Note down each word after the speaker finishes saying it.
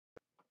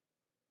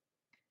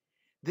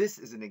This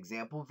is an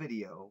example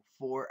video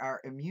for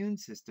our immune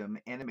system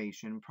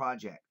animation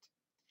project.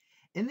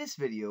 In this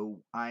video,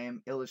 I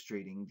am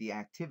illustrating the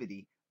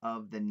activity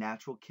of the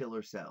natural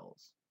killer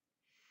cells.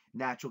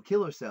 Natural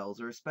killer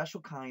cells are a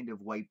special kind of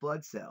white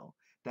blood cell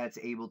that's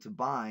able to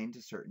bind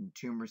to certain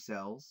tumor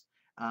cells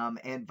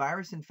and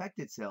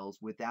virus-infected cells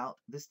without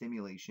the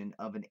stimulation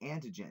of an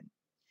antigen.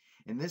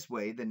 In this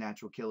way, the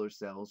natural killer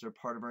cells are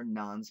part of our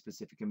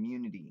non-specific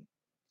immunity.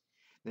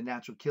 The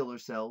natural killer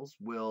cells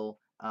will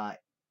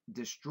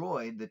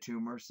destroy the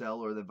tumor cell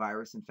or the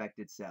virus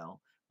infected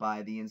cell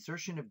by the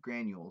insertion of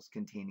granules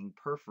containing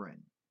perforin.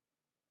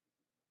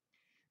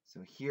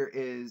 So here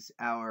is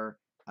our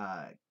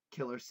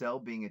killer cell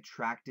being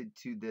attracted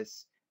to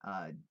this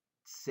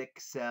sick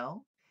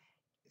cell.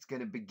 It's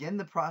going to begin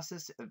the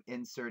process of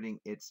inserting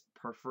its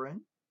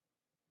perforin,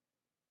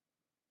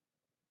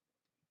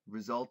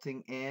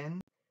 resulting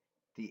in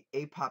the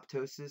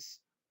apoptosis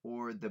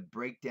or the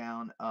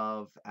breakdown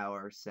of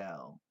our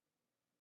cell.